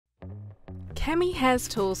Cami has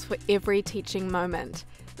tools for every teaching moment.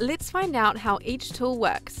 Let's find out how each tool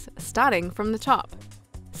works, starting from the top.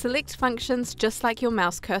 Select functions just like your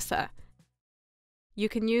mouse cursor. You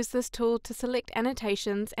can use this tool to select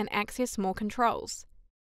annotations and access more controls.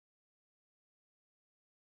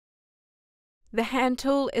 The hand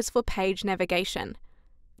tool is for page navigation.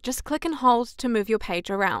 Just click and hold to move your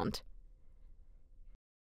page around.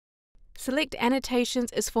 Select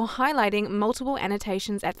annotations is for highlighting multiple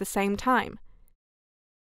annotations at the same time.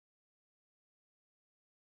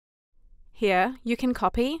 Here, you can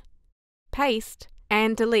copy, paste,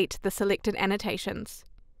 and delete the selected annotations.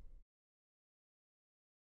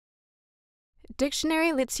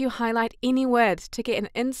 Dictionary lets you highlight any word to get an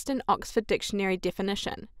instant Oxford Dictionary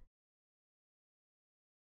definition.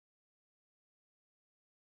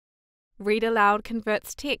 Read Aloud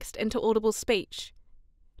converts text into audible speech.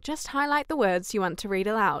 Just highlight the words you want to read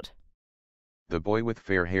aloud. The boy with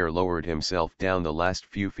fair hair lowered himself down the last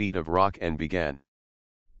few feet of rock and began.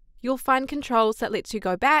 You'll find controls that lets you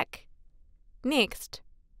go back, next,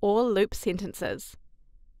 or loop sentences.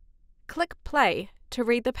 Click play to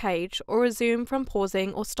read the page or resume from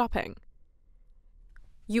pausing or stopping.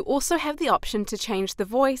 You also have the option to change the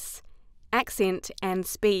voice, accent, and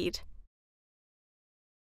speed.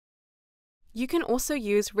 You can also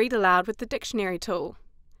use Read Aloud with the Dictionary tool.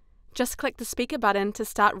 Just click the speaker button to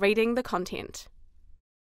start reading the content.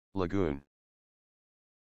 Lagoon.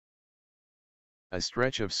 A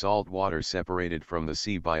stretch of salt water separated from the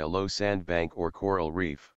sea by a low sandbank or coral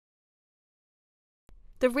reef.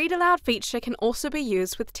 The Read Aloud feature can also be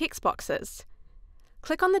used with text boxes.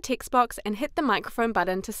 Click on the text box and hit the microphone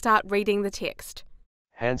button to start reading the text.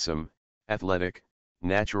 Handsome, athletic,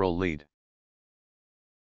 natural lead.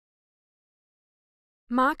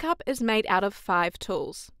 Markup is made out of 5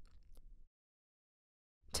 tools.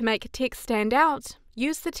 To make text stand out,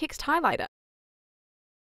 use the text highlighter.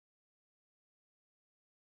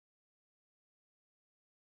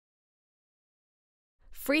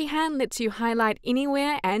 Freehand lets you highlight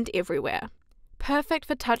anywhere and everywhere. Perfect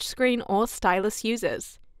for touchscreen or stylus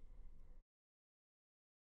users.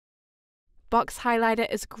 Box highlighter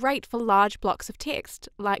is great for large blocks of text,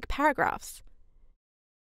 like paragraphs.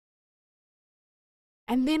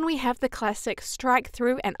 And then we have the classic strike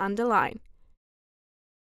through and underline.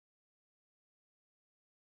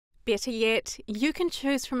 Better yet, you can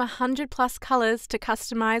choose from 100+ colors to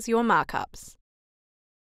customize your markups.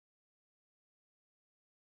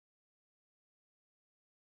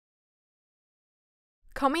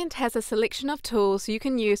 Comment has a selection of tools you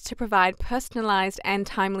can use to provide personalized and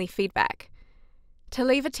timely feedback. To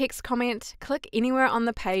leave a text comment, click anywhere on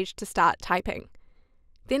the page to start typing.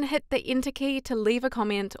 Then hit the Enter key to leave a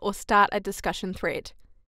comment or start a discussion thread.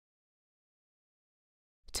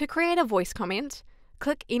 To create a voice comment,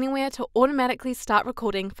 click anywhere to automatically start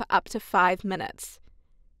recording for up to 5 minutes.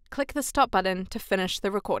 Click the stop button to finish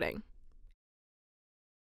the recording.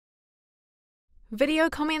 Video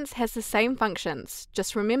comments has the same functions,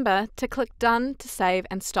 just remember to click Done to save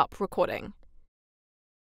and stop recording.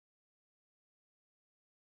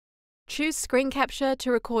 Choose screen capture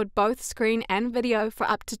to record both screen and video for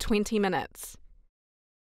up to 20 minutes.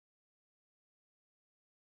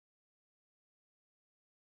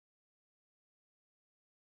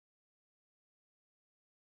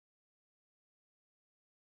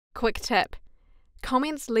 Quick tip: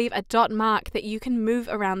 comments leave a dot mark that you can move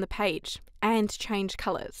around the page and change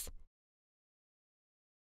colors.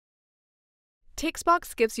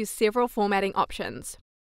 Textbox gives you several formatting options,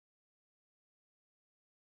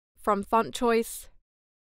 from font choice,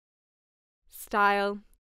 style,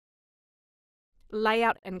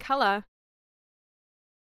 layout and color,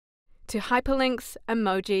 to hyperlinks,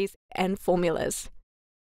 emojis, and formulas.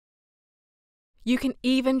 You can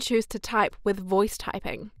even choose to type with voice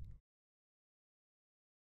typing.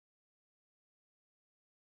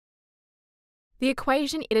 The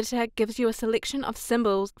equation editor gives you a selection of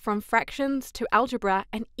symbols from fractions to algebra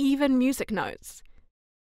and even music notes.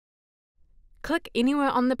 Click anywhere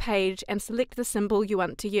on the page and select the symbol you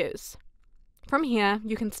want to use. From here,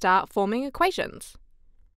 you can start forming equations.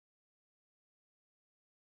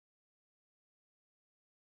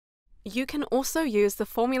 You can also use the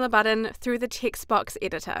formula button through the text box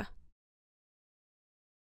editor.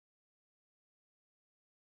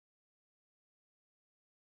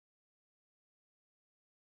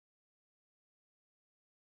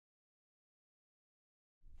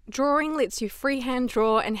 Drawing lets you freehand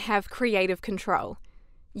draw and have creative control.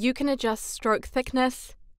 You can adjust stroke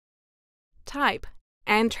thickness, type,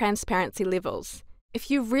 and transparency levels.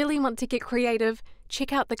 If you really want to get creative,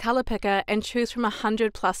 check out the color picker and choose from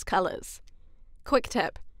 100+ colors. Quick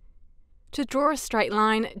tip: To draw a straight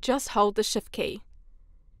line, just hold the Shift key.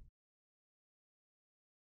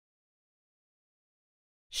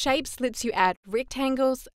 Shapes lets you add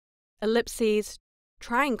rectangles, ellipses,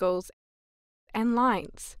 triangles, and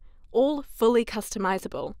lines, all fully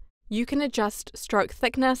customizable. You can adjust stroke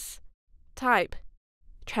thickness, type,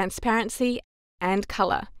 transparency, and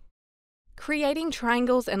color. Creating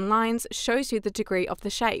triangles and lines shows you the degree of the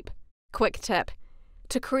shape. Quick tip: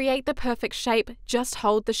 to create the perfect shape, just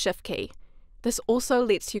hold the Shift key. This also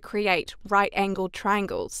lets you create right-angled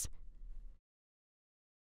triangles.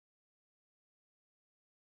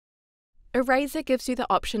 Eraser gives you the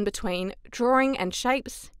option between drawing and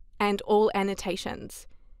shapes and all annotations.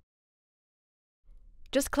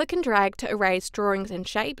 Just click and drag to erase drawings and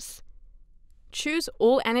shapes. Choose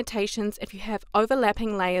all annotations if you have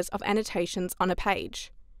overlapping layers of annotations on a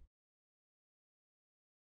page.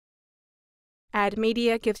 Add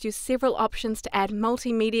Media gives you several options to add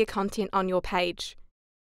multimedia content on your page.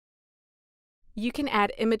 You can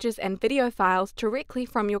add images and video files directly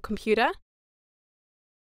from your computer,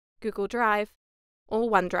 Google Drive, or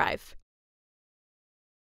OneDrive.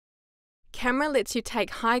 Camera lets you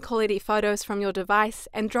take high-quality photos from your device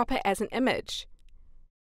and drop it as an image.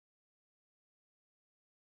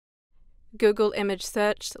 Google Image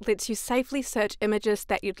Search lets you safely search images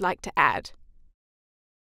that you'd like to add.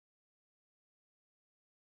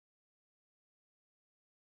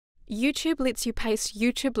 YouTube lets you paste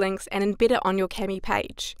YouTube links and embed it on your Cami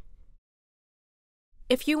page.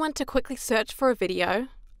 If you want to quickly search for a video,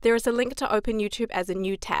 there is a link to open YouTube as a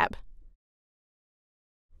new tab.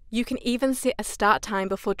 You can even set a start time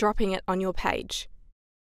before dropping it on your page.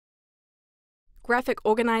 Graphic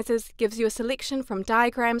Organizers gives you a selection from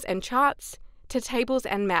diagrams and charts to tables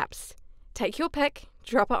and maps. Take your pick,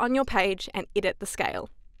 drop it on your page, and edit the scale.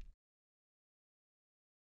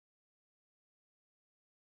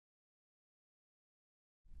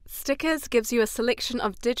 Stickers gives you a selection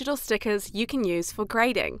of digital stickers you can use for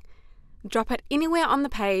grading. Drop it anywhere on the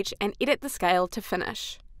page and edit the scale to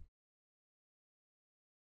finish.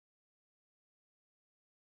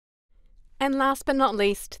 And last but not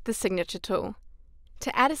least, the Signature tool.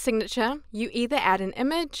 To add a signature, you either add an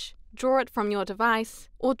image, draw it from your device,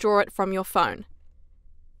 or draw it from your phone.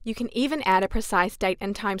 You can even add a precise date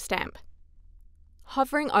and timestamp.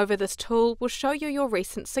 Hovering over this tool will show you your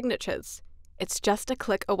recent signatures. It's just a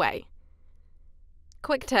click away.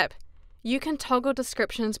 Quick tip: you can toggle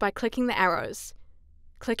descriptions by clicking the arrows.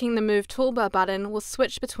 Clicking the Move Toolbar button will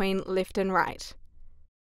switch between left and right.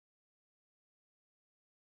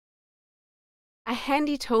 A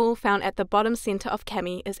handy tool found at the bottom center of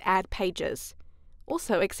Cami is Add Pages,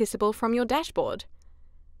 also accessible from your dashboard.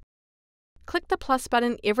 Click the plus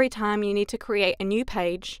button every time you need to create a new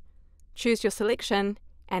page, choose your selection,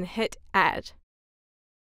 and hit Add.